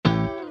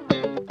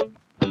Hello,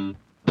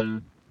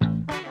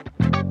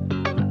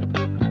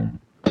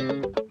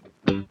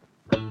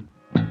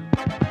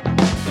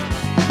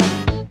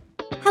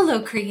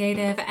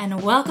 creative,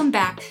 and welcome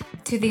back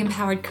to the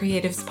Empowered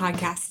Creatives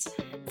Podcast,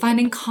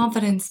 finding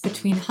confidence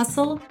between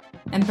hustle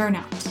and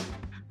burnout.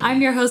 I'm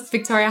your host,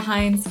 Victoria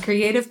Hines,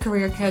 creative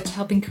career coach,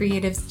 helping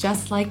creatives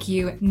just like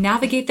you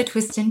navigate the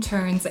twists and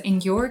turns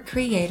in your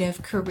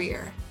creative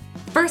career.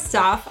 First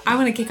off, I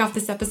want to kick off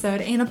this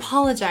episode and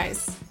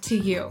apologize to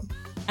you.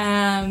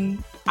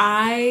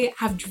 I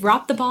have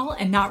dropped the ball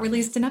and not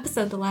released an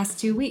episode the last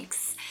 2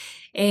 weeks.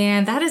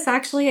 And that is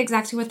actually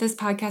exactly what this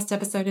podcast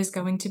episode is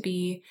going to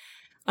be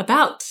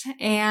about.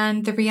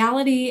 And the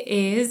reality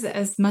is,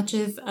 as much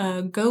of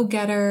a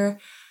go-getter,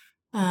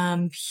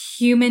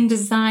 human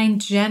design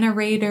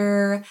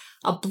generator,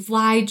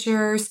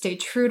 obliger, stay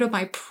true to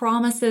my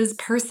promises,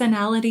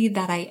 personality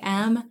that I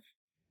am,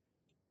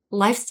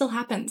 life still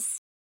happens.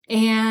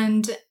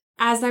 And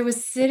as I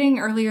was sitting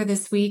earlier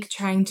this week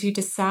trying to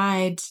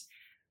decide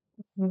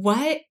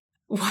what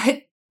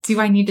do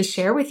I need to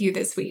share with you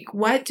this week?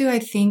 What do I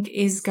think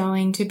is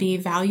going to be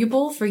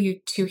valuable for you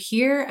to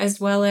hear,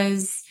 as well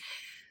as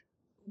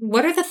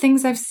what are the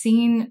things I've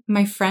seen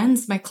my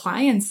friends, my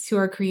clients who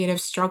are creative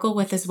struggle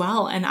with as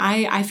well? And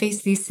I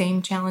face these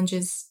same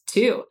challenges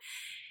too.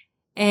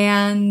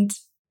 And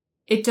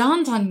it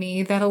dawned on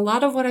me that a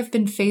lot of what I've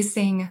been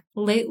facing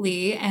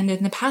lately, and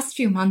in the past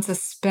few months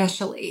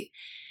especially,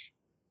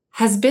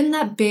 has been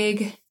that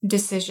big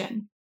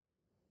decision.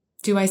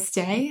 Do I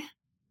stay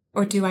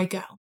or do I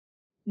go?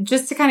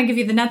 Just to kind of give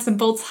you the nuts and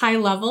bolts high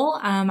level,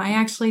 I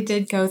actually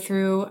did go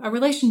through a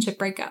relationship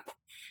breakup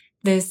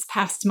this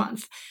past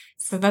month.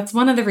 So that's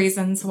one of the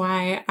reasons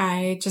why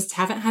I just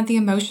haven't had the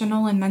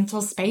emotional and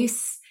mental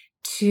space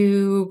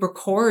to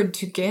record,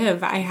 to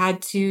give. I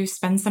had to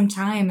spend some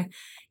time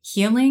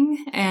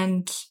healing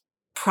and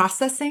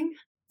processing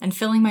and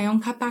filling my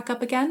own cup back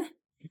up again.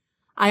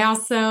 I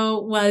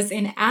also was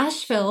in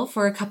Asheville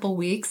for a couple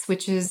weeks,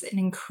 which is an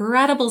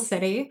incredible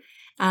city.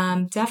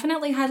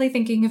 Definitely highly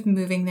thinking of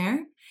moving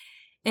there.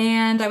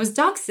 And I was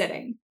dog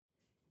sitting.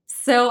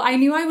 So I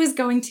knew I was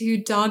going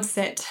to dog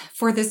sit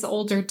for this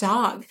older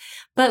dog,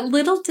 but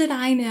little did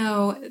I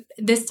know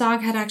this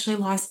dog had actually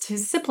lost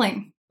his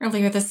sibling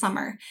earlier this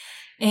summer.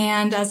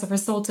 And as a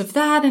result of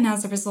that, and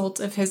as a result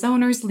of his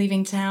owners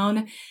leaving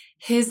town,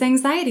 his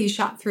anxiety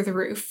shot through the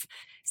roof.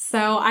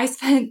 So I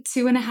spent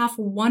 2.5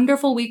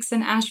 wonderful weeks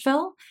in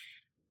Asheville,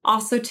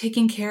 also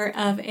taking care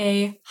of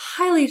a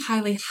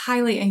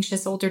highly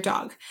anxious older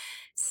dog.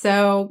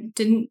 So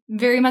didn't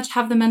very much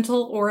have the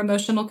mental or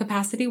emotional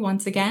capacity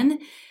once again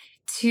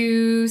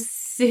to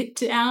sit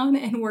down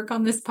and work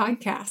on this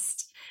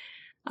podcast.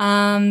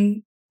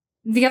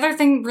 The other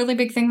thing, really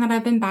big thing that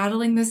I've been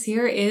battling this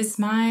year is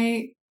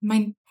my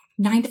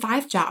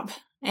 9-to-5 job.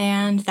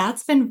 And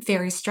that's been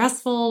very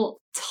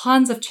stressful,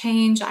 tons of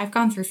change. I've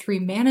gone through 3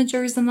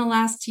 managers in the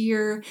last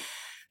year.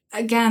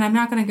 Again, I'm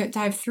not going to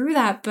dive through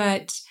that,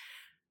 but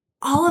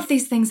all of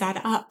these things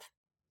add up.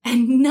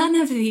 And none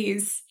of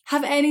these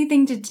have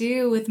anything to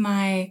do with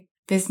my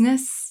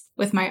business,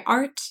 with my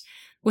art,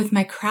 with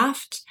my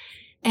craft.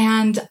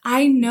 And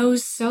I know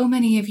so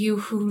many of you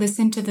who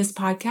listen to this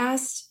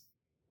podcast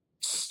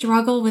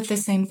struggle with the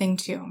same thing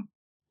too.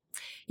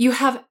 You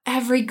have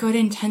every good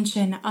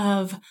intention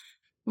of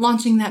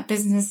launching that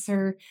business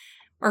or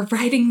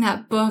writing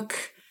that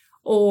book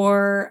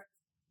or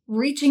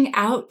reaching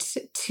out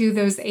to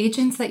those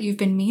agents that you've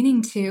been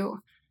meaning to.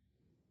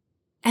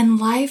 And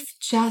life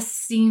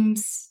just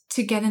seems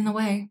to get in the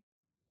way.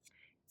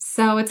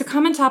 So it's a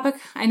common topic.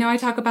 I know I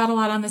talk about a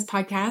lot on this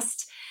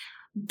podcast,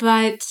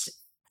 but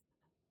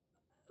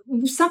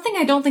something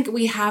I don't think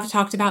we have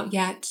talked about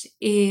yet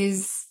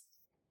is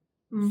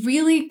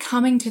really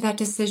coming to that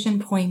decision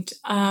point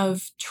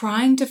of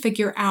trying to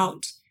figure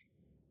out,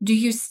 do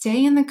you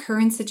stay in the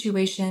current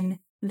situation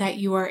that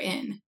you are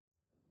in?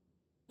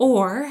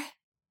 Or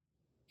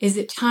is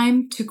it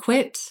time to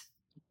quit,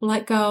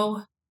 let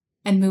go,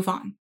 and move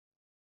on?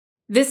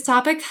 This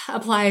topic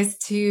applies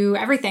to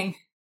everything.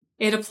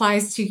 It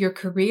applies to your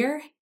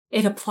career.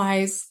 It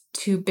applies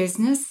to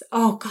business.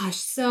 Oh gosh,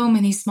 so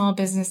many small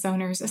business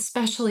owners,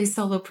 especially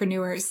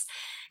solopreneurs,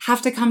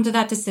 have to come to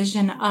that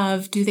decision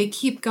of, do they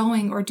keep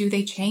going or do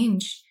they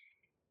change?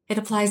 It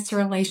applies to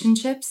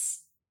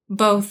relationships,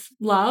 both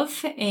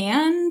love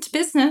and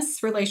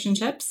business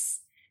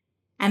relationships.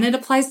 And it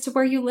applies to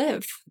where you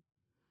live.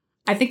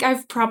 I think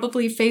I've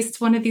probably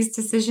faced one of these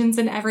decisions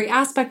in every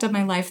aspect of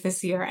my life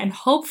this year. And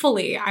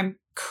hopefully, I'm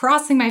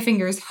crossing my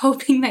fingers,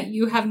 hoping that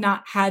you have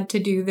not had to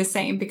do the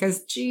same,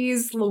 because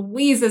geez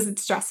Louise, is it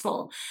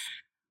stressful.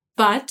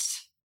 But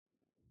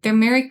there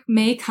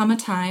may come a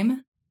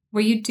time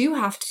where you do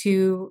have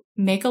to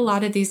make a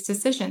lot of these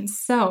decisions.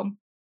 So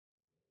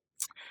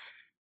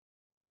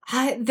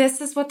this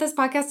is what this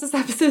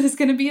episode is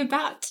going to be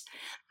about.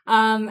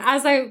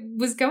 As I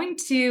was going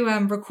to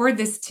record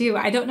this too,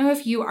 I don't know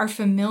if you are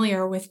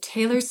familiar with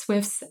Taylor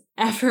Swift's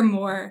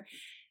Evermore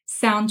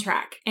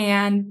soundtrack.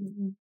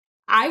 And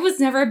I was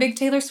never a big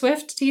T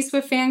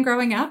Swift fan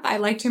growing up. I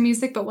liked her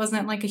music, but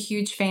wasn't like a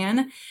huge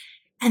fan.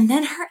 And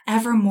then her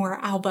Evermore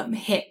album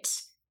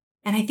hit.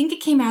 And I think it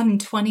came out in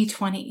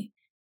 2020.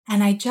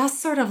 And I just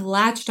sort of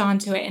latched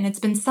onto it. And it's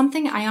been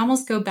something I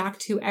almost go back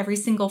to every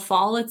single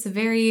fall. It's a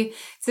very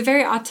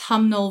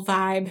autumnal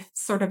vibe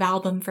sort of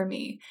album for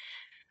me.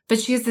 But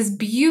she has this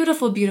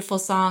beautiful, beautiful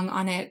song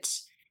on it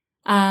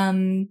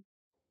when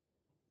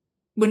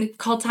it's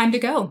called Time to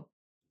Go.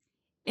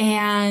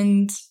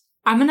 And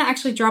I'm going to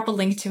actually drop a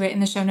link to it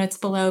in the show notes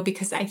below,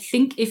 because I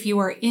think if you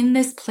are in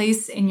this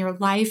place in your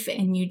life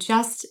and you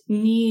just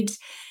need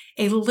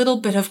a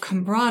little bit of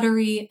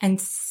camaraderie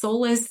and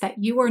solace that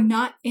you are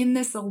not in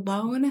this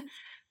alone,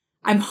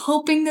 I'm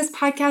hoping this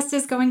podcast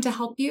is going to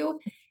help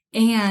you.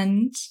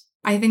 And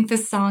I think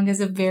this song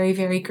is a very,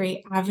 very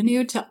great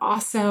avenue to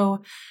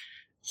also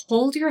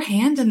hold your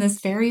hand in this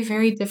very,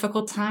 very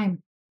difficult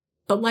time.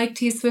 But like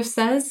T Swift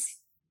says,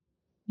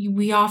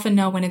 we often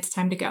know when it's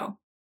time to go.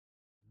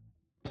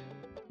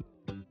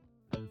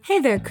 Hey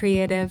there,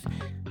 creative.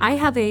 I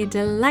have a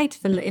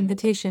delightful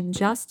invitation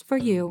just for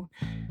you.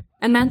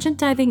 Imagine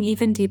diving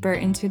even deeper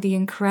into the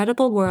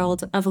incredible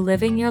world of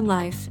living your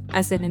life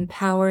as an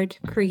empowered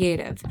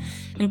creative,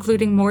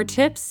 including more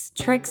tips,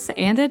 tricks,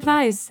 and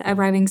advice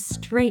arriving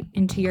straight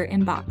into your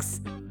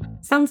inbox.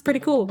 Sounds pretty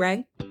cool,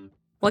 right?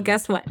 Well,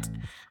 guess what?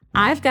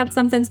 I've got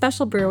something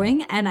special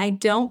brewing, and I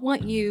don't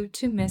want you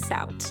to miss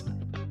out.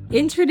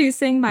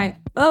 Introducing my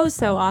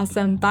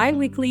oh-so-awesome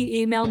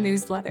bi-weekly email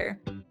newsletter.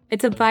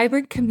 It's a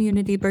vibrant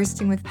community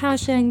bursting with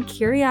passion,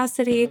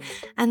 curiosity,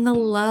 and the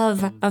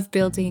love of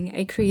building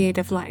a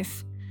creative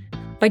life.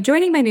 By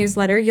joining my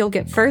newsletter, you'll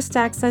get first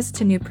access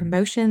to new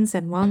promotions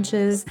and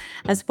launches,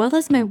 as well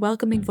as my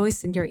welcoming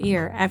voice in your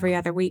ear every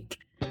other week.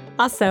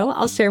 Also,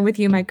 I'll share with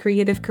you my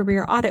Creative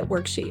Career Audit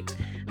Worksheet,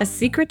 a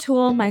secret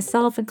tool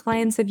myself and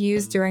clients have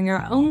used during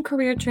our own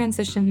career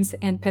transitions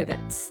and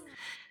pivots.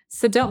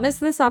 So don't miss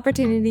this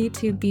opportunity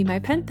to be my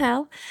pen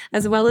pal,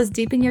 as well as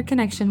deepen your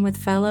connection with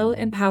fellow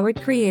empowered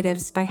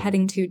creatives by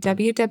heading to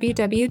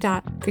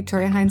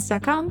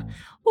www.victoriahines.com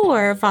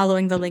or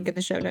following the link in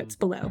the show notes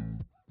below.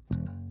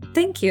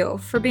 Thank you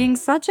for being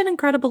such an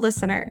incredible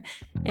listener,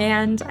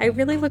 and I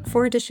really look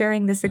forward to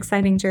sharing this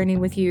exciting journey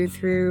with you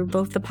through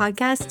both the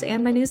podcast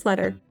and my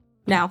newsletter.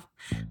 Now,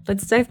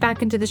 let's dive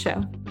back into the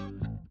show.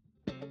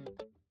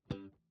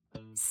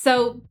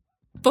 So,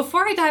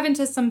 before I dive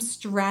into some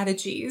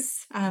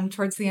strategies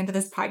towards the end of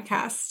this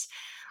podcast,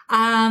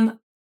 I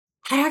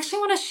actually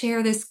want to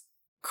share this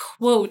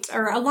quote,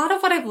 or a lot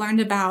of what I've learned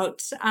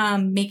about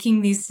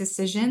making these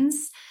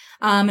decisions.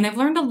 And I've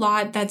learned a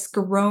lot that's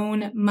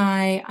grown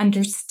my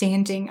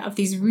understanding of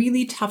these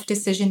really tough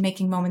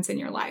decision-making moments in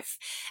your life.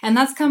 And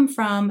that's come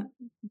from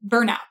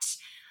Burnout,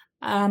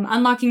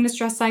 Unlocking the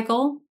Stress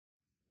Cycle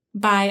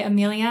by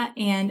Amelia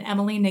and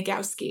Emily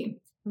Nagoski.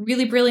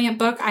 Really brilliant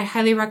book. I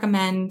highly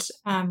recommend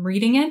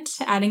reading it,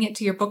 adding it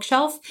to your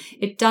bookshelf.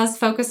 It does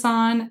focus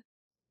on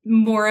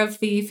more of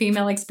the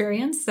female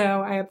experience,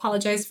 so I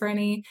apologize for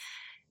any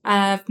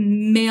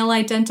male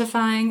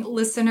identifying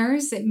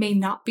listeners. It may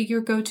not be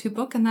your go-to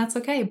book, and that's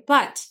okay.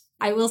 But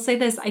I will say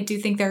this, I do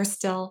think there are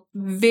still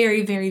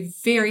very, very,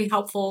 very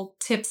helpful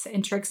tips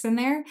and tricks in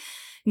there.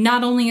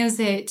 Not only is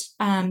it,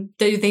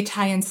 they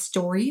tie in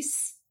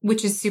stories,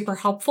 which is super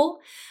helpful,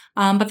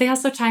 but they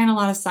also tie in a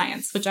lot of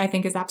science, which I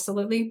think is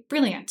absolutely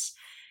brilliant.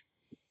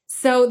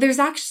 So there's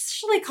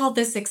actually called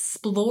this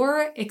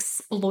explore,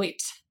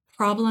 exploit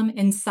problem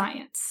in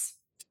science.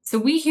 So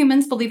we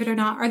humans, believe it or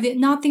not, are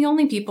not the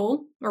only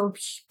people or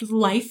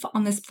life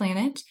on this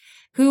planet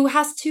who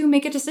has to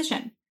make a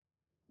decision,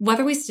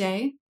 whether we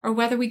stay or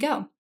whether we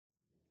go.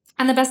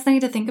 And the best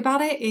thing to think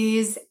about it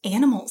is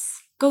animals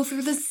go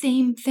through the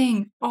same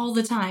thing all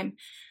the time,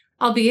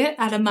 albeit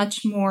at a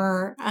much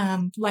more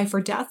life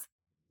or death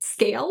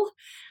scale.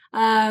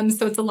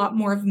 So it's a lot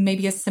more of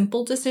maybe a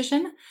simple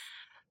decision.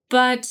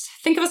 But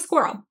think of a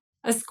squirrel.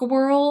 A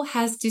squirrel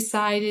has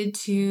decided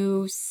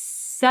to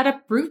set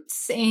up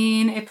roots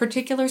in a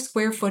particular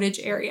square footage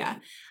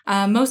area.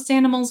 Most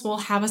animals will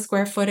have a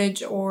square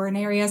footage or an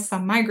area,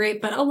 some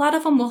migrate, but a lot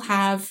of them will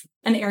have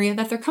an area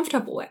that they're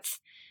comfortable with.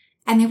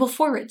 And they will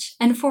forage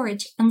and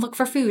look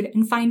for food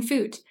and find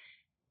food.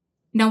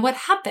 Now, what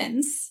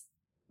happens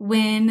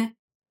when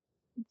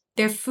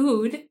their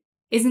food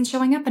isn't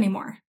showing up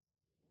anymore?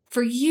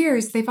 For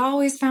years, they've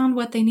always found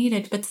what they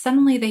needed, but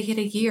suddenly they hit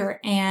a year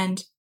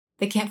and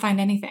they can't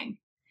find anything.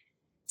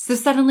 So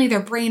suddenly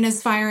their brain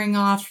is firing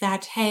off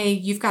that, hey,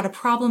 you've got a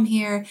problem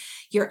here.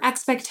 Your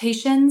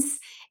expectations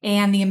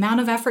and the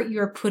amount of effort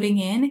you're putting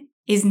in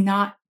is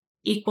not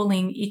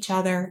equaling each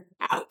other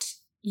out.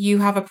 You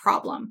have a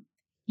problem.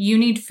 You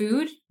need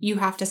food. You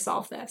have to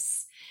solve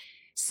this.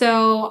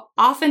 So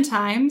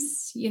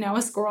oftentimes,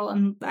 a squirrel,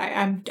 and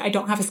I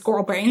don't have a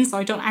squirrel brain, so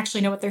I don't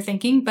actually know what they're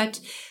thinking, but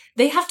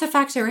they have to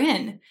factor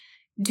in,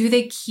 do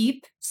they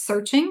keep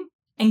searching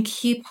and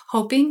keep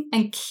hoping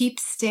and keep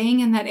staying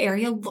in that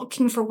area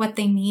looking for what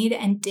they need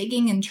and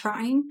digging and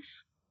trying?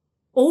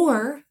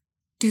 Or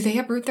do they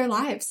uproot their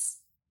lives?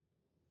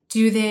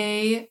 Do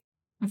they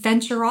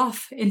venture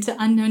off into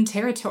unknown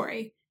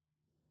territory.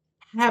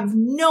 Have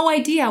no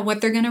idea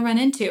what they're going to run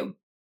into.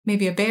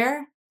 Maybe a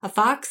bear, a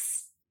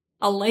fox,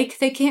 a lake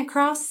they can't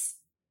cross,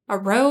 a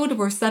road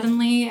where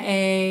suddenly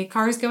a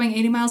car is going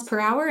 80 miles per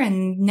hour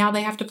and now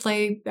they have to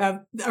play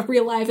a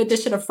real live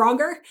edition of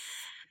Frogger.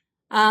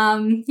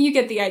 You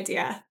get the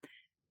idea.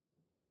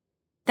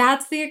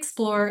 That's the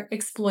explore,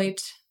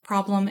 exploit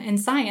problem in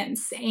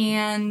science.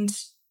 And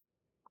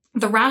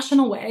the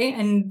rational way,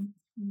 and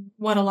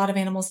what a lot of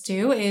animals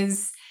do,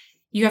 is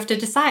you have to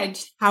decide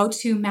how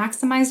to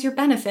maximize your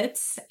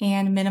benefits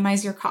and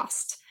minimize your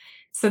cost.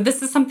 So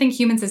this is something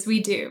humans as we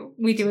do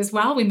as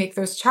well. We make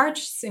those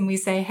charts and we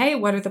say, hey,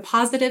 what are the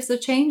positives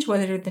of change?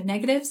 What are the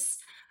negatives?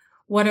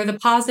 What are the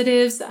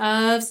positives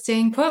of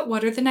staying put?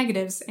 What are the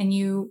negatives? And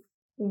you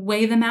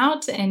weigh them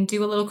out and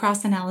do a little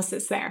cross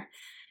analysis there.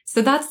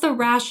 So that's the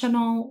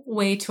rational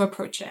way to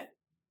approach it.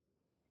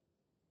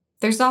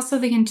 There's also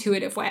the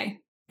intuitive way.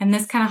 And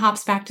this kind of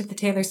hops back to the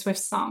Taylor Swift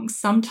song.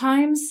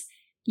 Sometimes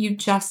you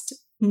just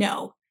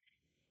know.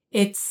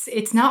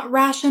 It's not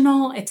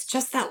rational. It's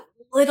just that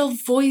little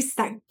voice,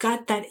 that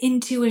gut, that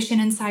intuition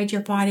inside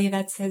your body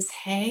that says,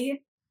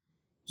 hey,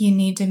 you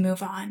need to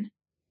move on.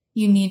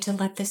 You need to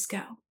let this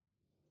go.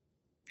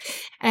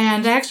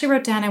 And I actually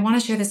wrote down, I want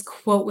to share this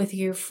quote with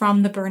you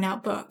from the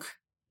Burnout book,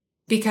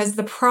 because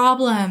the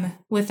problem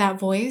with that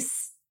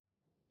voice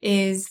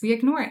is we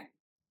ignore it.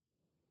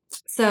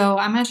 So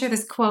I'm going to share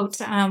this quote.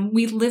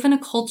 We live in a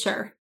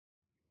culture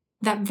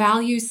that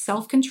values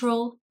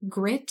self-control,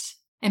 grit,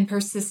 and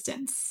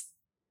persistence.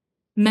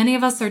 Many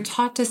of us are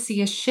taught to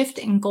see a shift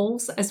in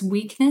goals as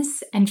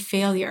weakness and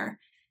failure,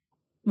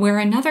 where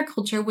another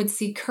culture would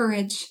see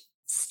courage,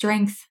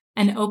 strength,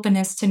 and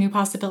openness to new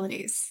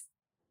possibilities.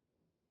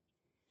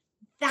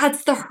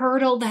 That's the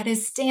hurdle that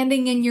is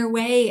standing in your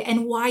way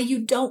and why you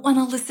don't want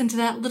to listen to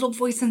that little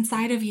voice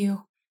inside of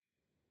you.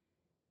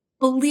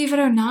 Believe it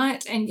or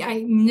not, and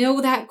I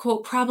know that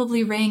quote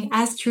probably rang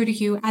as true to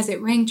you as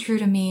it rang true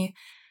to me,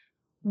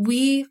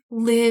 we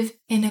live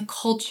in a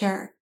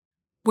culture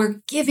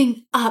where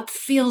giving up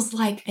feels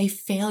like a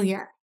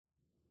failure.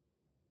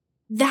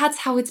 That's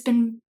how it's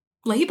been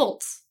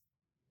labeled.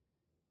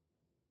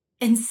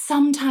 And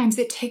sometimes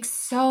it takes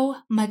so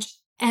much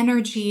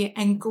energy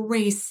and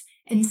grace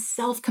and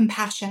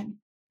self-compassion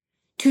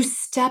to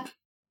step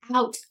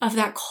out of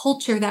that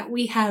culture that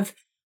we have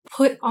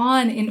put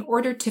on in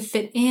order to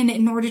fit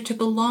in order to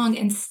belong,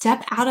 and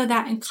step out of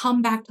that and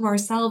come back to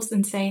ourselves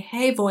and say,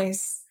 hey,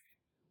 voice,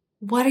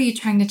 what are you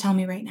trying to tell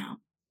me right now?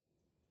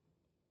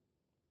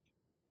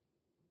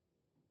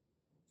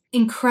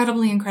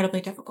 Incredibly,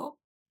 incredibly difficult.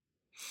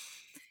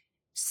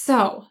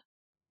 So,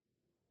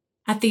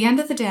 at the end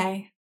of the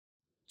day,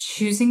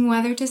 choosing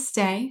whether to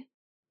stay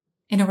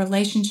in a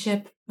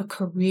relationship, a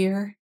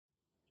career,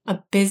 a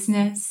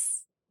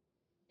business,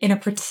 in a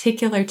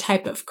particular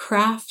type of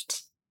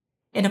craft,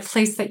 in a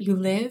place that you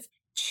live,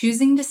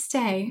 choosing to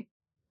stay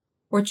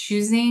or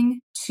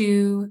choosing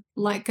to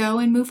let go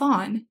and move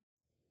on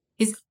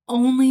is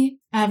only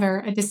ever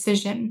a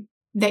decision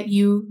that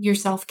you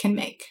yourself can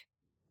make.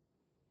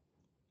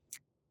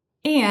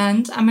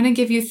 And I'm going to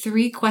give you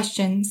 3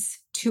 questions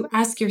to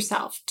ask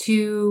yourself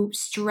to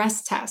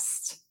stress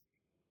test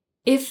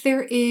if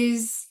there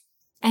is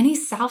any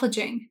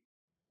salvaging,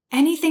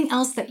 anything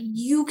else that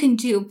you can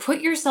do.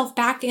 Put yourself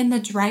back in the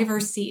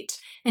driver's seat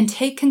and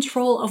take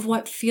control of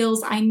what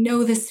feels, I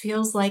know this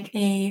feels like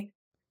a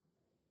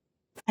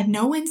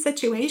no-win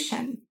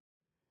situation.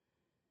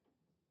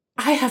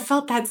 I have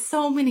felt that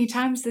so many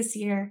times this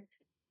year.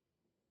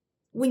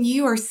 When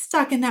you are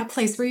stuck in that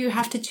place where you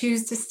have to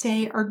choose to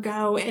stay or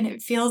go, and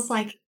it feels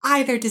like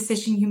either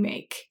decision you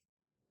make,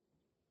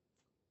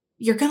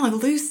 you're going to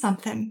lose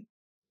something.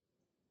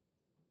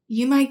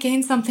 You might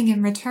gain something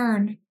in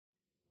return,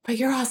 but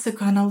you're also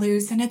going to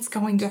lose, and it's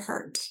going to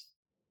hurt.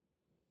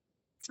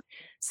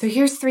 So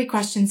here's 3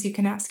 questions you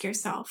can ask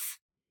yourself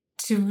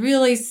to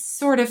really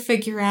sort of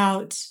figure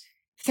out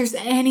if there's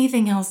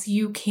anything else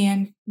you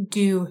can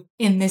do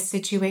in this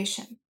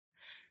situation.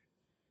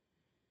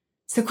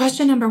 So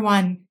question number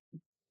 1,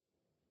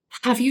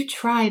 have you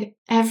tried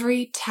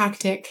every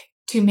tactic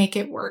to make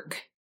it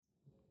work?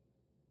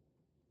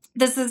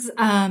 This is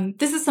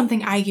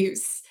something I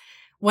use,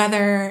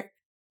 whether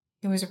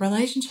it was a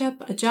relationship,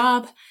 a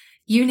job,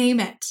 you name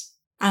it.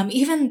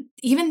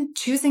 Even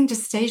choosing to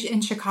stay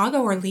in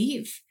Chicago or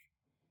leave.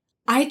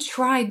 I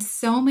tried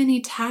so many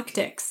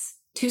tactics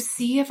to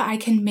see if I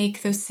can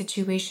make those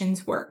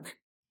situations work.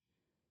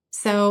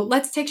 So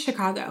let's take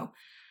Chicago.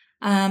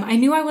 I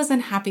knew I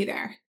wasn't happy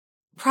there.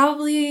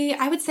 Probably,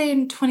 I would say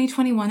in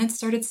 2021, it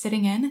started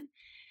sitting in.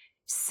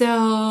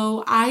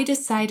 So I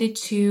decided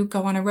to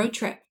go on a road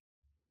trip.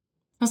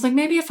 I was like,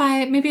 maybe if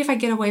I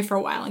get away for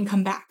a while and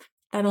come back,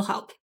 that'll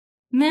help.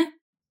 Meh.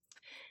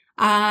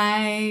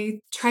 I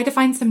tried to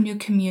find some new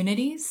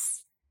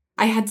communities.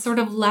 I had sort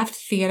of left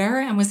theater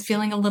and was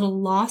feeling a little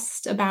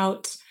lost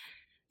about,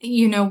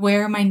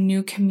 where my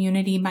new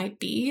community might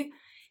be.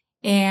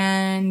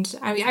 And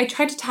I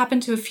tried to tap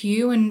into a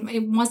few, and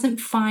it wasn't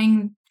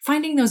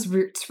finding those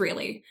roots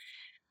really.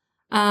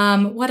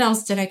 What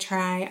else did I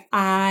try?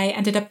 I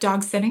ended up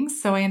dog sitting.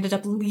 So I ended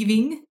up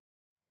leaving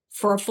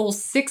for a full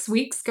 6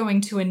 weeks,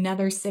 going to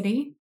another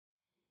city.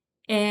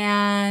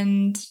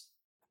 And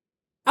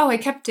I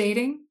kept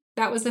dating.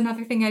 That was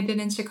another thing I did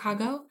in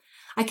Chicago.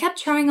 I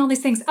kept trying all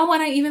these things. Oh,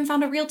 and I even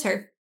found a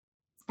realtor.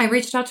 I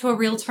reached out to a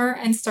realtor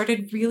and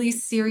started really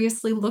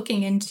seriously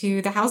looking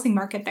into the housing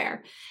market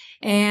there.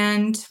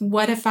 And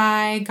what if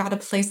I got a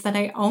place that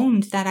I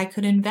owned that I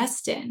could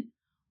invest in?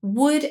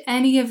 Would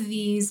any of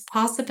these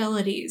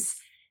possibilities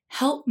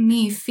help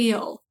me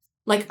feel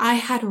like I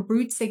had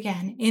roots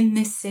again in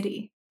this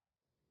city?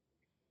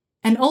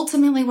 And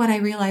ultimately, what I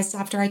realized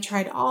after I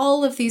tried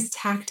all of these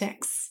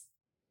tactics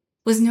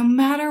was no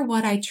matter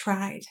what I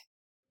tried,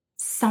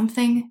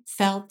 something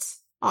felt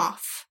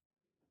off.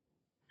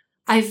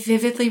 I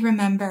vividly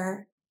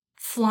remember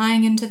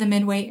flying into the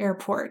Midway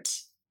airport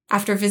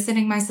after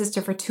visiting my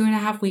sister for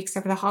 2.5 weeks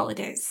over the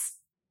holidays.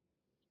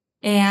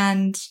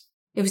 And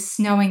it was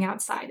snowing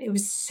outside. It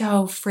was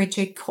so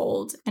frigid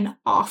cold and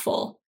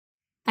awful.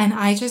 And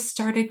I just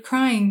started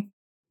crying,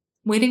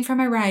 waiting for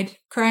my ride,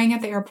 crying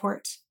at the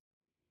airport.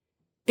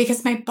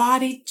 Because my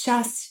body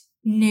just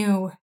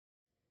knew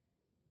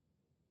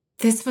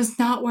this was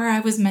not where I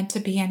was meant to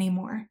be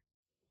anymore.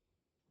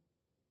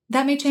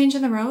 That may change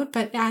in the road,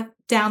 but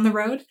down the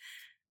road.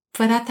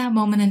 But at that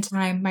moment in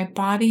time, my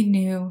body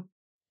knew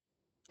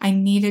I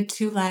needed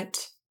to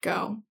let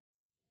go.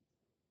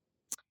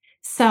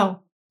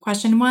 So,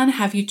 question 1,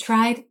 have you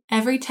tried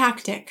every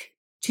tactic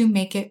to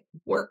make it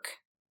work?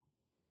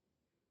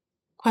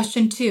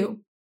 Question 2,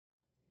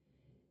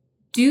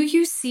 do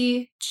you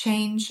see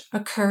change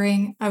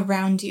occurring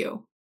around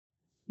you?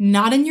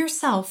 Not in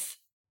yourself,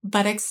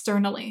 but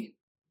externally.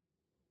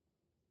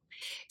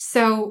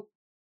 So,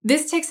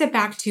 this takes it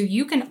back to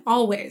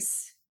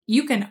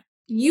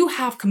you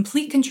have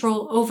complete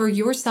control over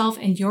yourself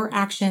and your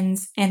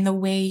actions and the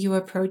way you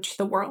approach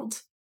the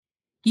world.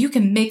 You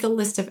can make a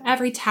list of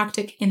every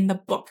tactic in the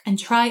book and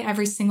try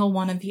every single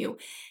one of you.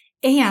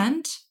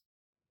 And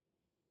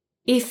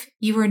if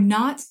you are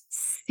not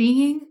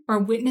seeing or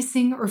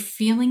witnessing or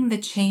feeling the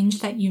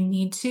change that you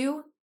need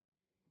to,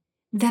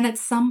 then at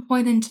some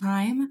point in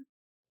time,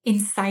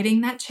 inciting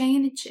that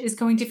change is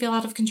going to feel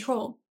out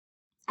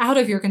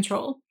of your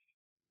control.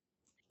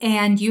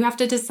 And you have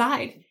to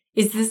decide,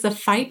 is this a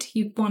fight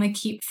you want to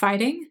keep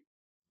fighting?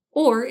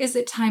 Or is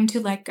it time to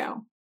let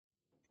go?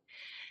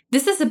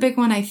 This is a big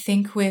one, I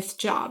think, with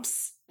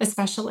jobs,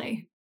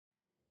 especially.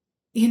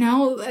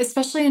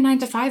 Especially a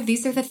 9-to-5,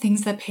 these are the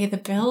things that pay the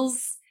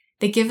bills.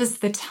 They give us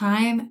the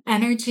time,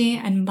 energy,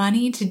 and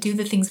money to do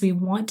the things we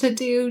want to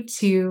do,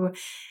 to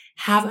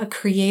have a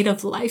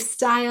creative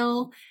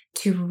lifestyle,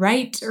 to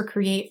write or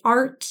create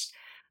art.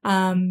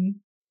 And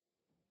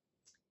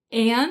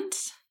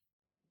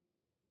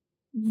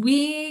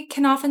we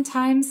can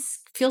oftentimes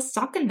feel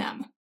stuck in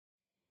them.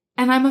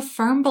 And I'm a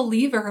firm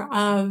believer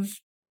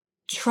of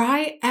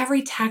try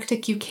every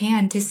tactic you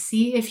can to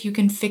see if you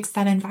can fix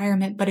that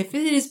environment. But if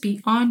it is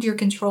beyond your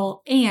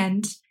control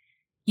and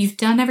you've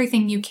done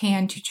everything you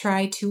can to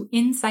try to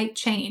incite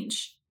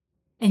change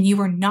and you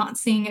are not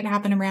seeing it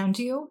happen around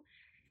you,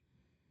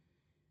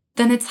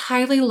 then it's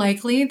highly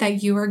likely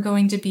that you are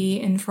going to be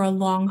in for a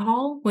long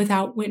haul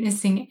without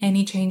witnessing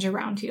any change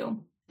around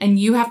you. And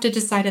you have to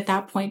decide at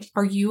that point,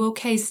 are you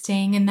okay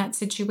staying in that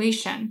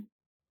situation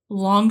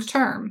long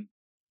term,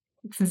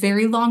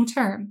 very long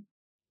term,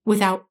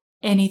 without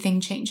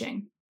anything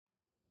changing?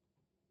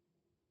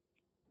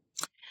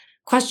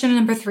 Question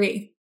number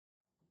 3.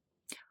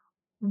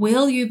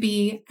 Will you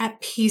be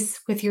at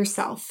peace with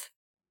yourself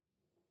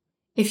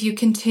if you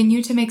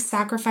continue to make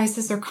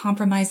sacrifices or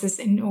compromises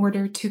in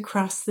order to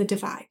cross the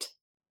divide?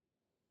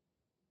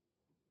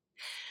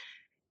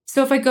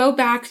 So if I go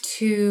back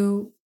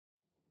to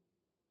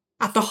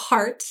at the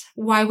heart,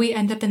 why we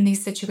end up in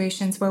these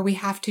situations where we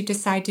have to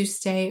decide to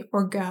stay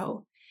or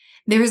go,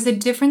 there is a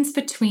difference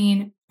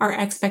between our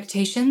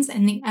expectations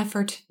and the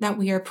effort that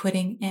we are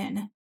putting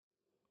in.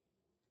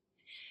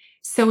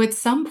 So at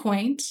some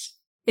point,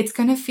 it's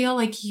going to feel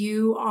like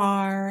you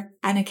are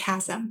at a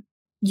chasm.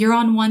 You're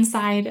on one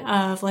side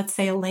of, let's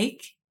say, a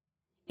lake,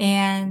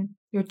 and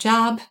your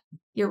job,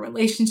 your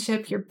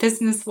relationship, your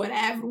business,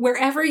 whatever,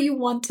 wherever you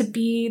want to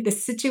be, the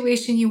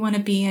situation you want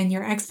to be in,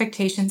 your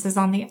expectations is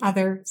on the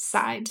other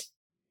side.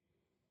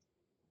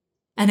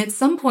 And at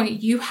some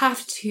point, you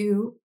have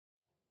to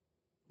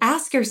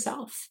ask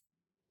yourself,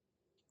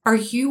 are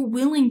you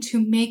willing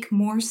to make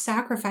more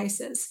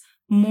sacrifices,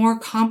 more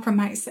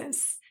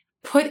compromises,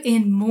 put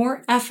in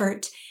more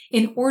effort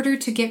in order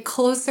to get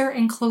closer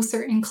and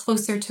closer and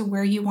closer to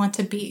where you want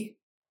to be?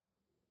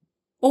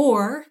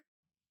 Or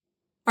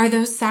are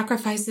those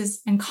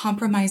sacrifices and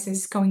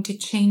compromises going to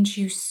change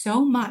you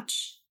so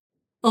much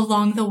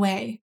along the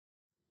way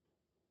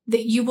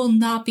that you will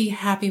not be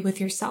happy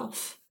with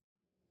yourself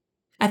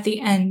at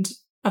the end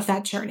of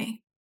that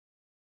journey?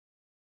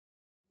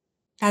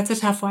 That's a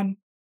tough one.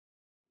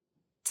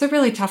 It's a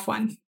really tough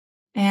one.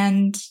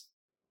 And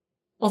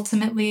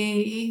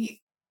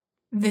ultimately,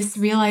 this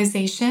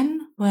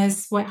realization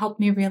was what helped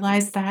me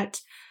realize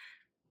that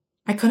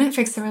I couldn't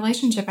fix the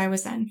relationship I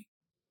was in.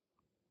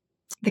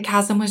 The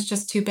chasm was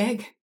just too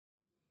big.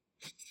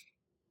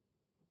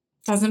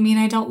 Doesn't mean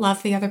I don't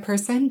love the other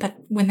person, but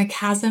when the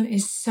chasm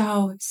is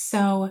so,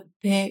 so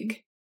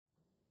big,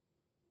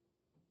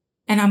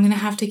 and I'm going to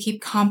have to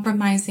keep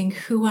compromising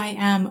who I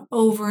am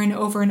over and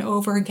over and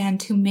over again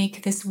to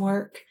make this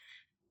work,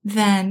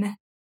 then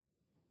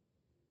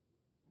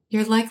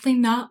you're likely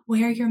not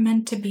where you're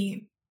meant to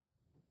be.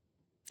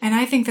 And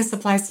I think this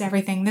applies to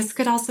everything. This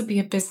could also be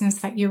a business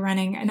that you're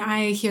running. And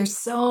I hear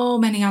so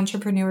many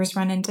entrepreneurs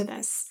run into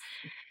this.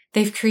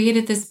 They've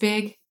created this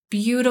big,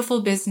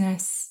 beautiful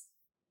business,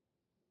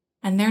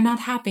 and they're not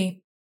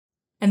happy.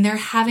 And they're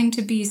having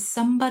to be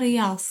somebody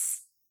else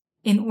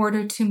in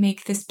order to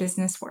make this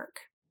business work.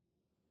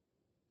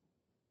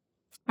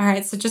 All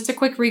right, so just a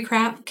quick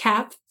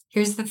recap.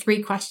 Here's the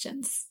 3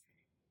 questions.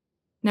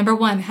 Number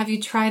 1, have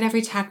you tried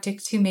every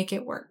tactic to make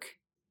it work?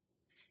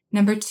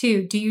 Number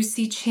 2, do you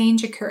see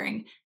change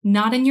occurring,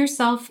 not in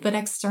yourself, but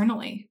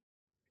externally?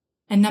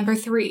 And number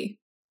 3,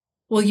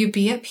 will you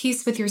be at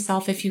peace with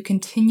yourself if you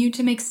continue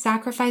to make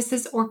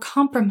sacrifices or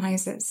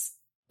compromises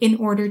in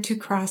order to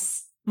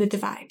cross the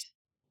divide?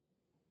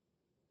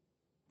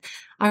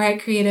 All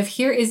right, creative,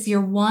 here is your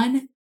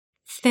one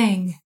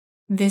thing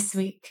this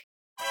week.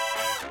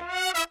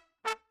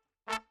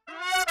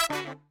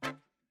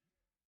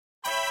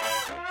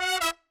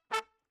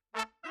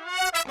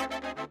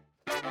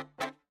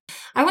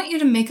 I want you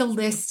to make a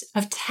list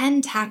of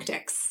 10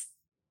 tactics.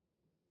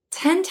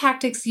 10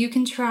 tactics you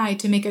can try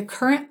to make a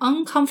current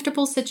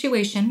uncomfortable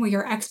situation where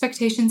your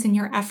expectations and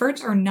your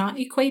efforts are not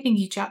equating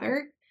each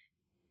other.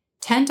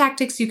 10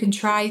 tactics you can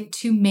try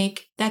to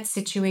make that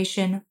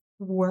situation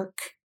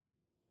work.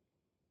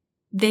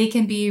 They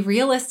can be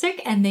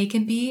realistic and they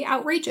can be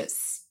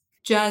outrageous.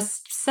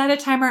 Just set a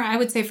timer, I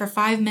would say, for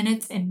 5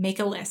 minutes and make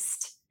a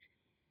list.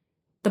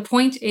 The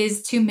point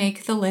is to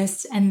make the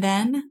list and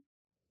then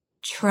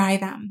try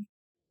them.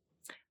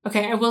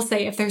 Okay, I will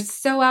say if they're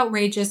so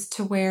outrageous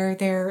to where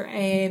they're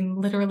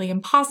literally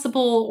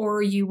impossible,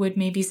 or you would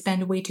maybe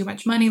spend way too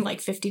much money, like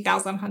 $50,000,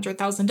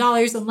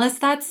 $100,000,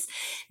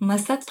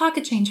 unless that's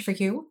pocket change for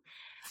you,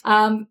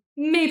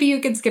 maybe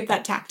you can skip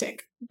that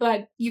tactic.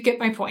 But you get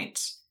my point.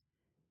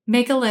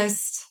 Make a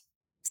list,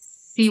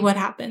 see what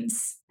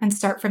happens, and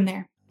start from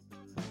there.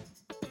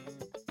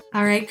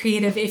 All right,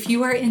 creative, if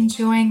you are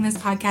enjoying this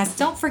podcast,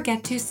 don't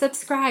forget to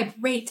subscribe,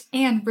 rate,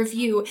 and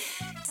review.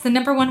 It's the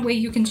number one way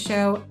you can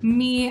show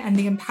me and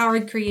the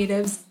empowered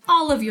creatives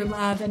all of your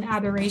love and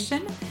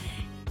adoration.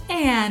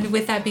 And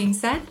with that being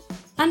said,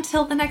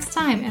 until the next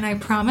time, and I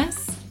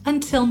promise,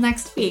 until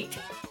next week,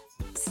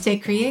 stay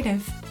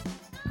creative.